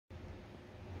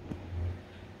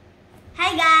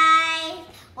Hi guys!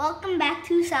 Welcome back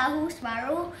to Sahu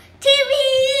Sparrow TV!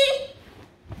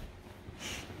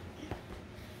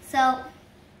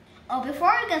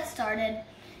 Before we get started,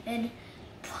 turn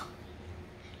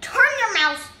your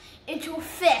mouse into a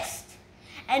fist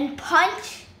and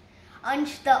punch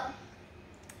the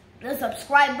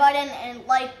subscribe button and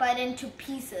like button to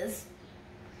pieces.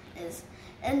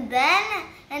 And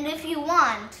if you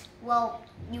want, well,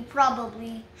 you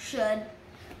probably should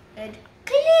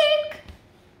click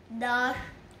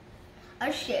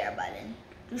a share button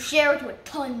to share it with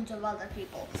tons of other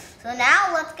people. So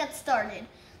now let's get started.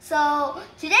 So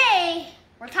today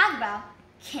we're talking about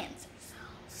cancer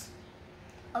cells.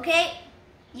 Okay?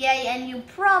 Yeah, and you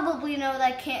probably know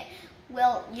that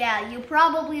you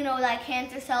probably know that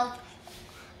cancer cells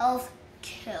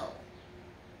kill.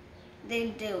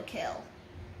 They do kill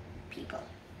people.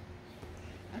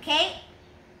 Okay?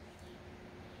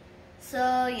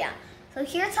 So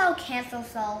here's how cancer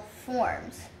cell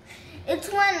forms.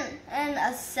 It's when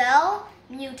a cell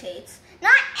mutates.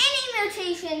 Not any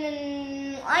mutation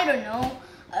in, I don't know,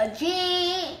 a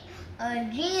gene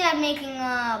of making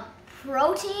a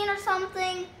protein or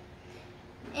something.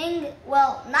 I'm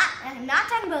not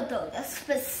talking about those, a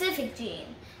specific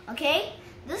gene, okay?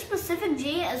 This specific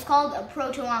gene is called a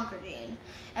proto-oncogene.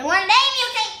 And when they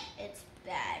mutate, it's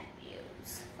bad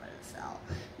news for the cell.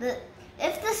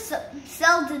 If the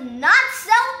cell did not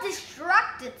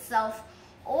self-destruct itself,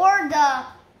 or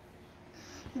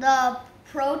the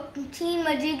protein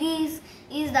majiggies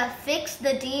that fix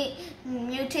the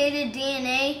mutated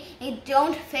DNA, it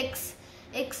don't fix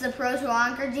the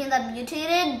proto-oncogene that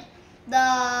mutated,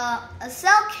 a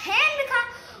cell can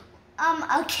become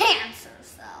a cancer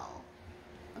cell.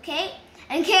 Okay?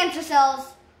 And cancer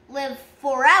cells live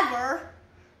forever.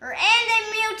 And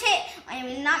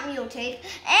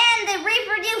they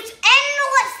reproduce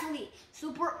endlessly,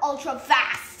 super ultra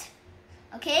fast.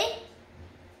 Okay?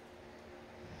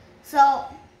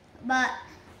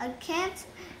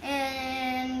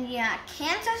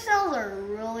 Cancer cells are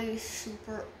really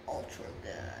super ultra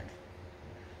good.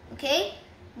 Okay?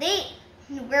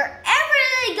 Wherever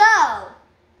they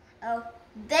go,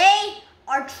 they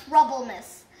are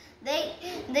troubleness.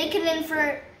 They can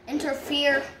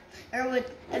interfere, or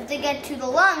if they get to the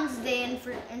lungs, they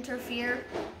interfere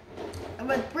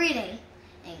with breathing.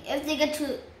 And if they get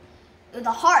to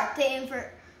the heart, they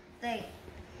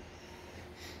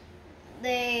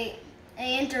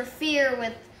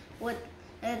interfere with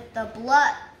the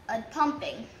blood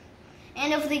pumping.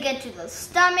 And if they get to the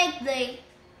stomach,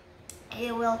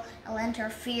 it will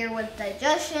interfere with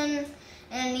digestion.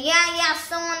 And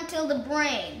so on till the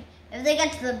brain. If they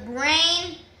get to the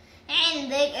brain,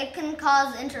 it can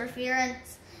cause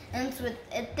interference with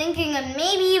thinking and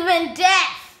maybe even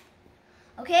death.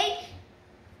 Okay?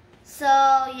 So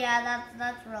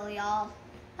that's really all.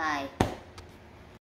 Bye.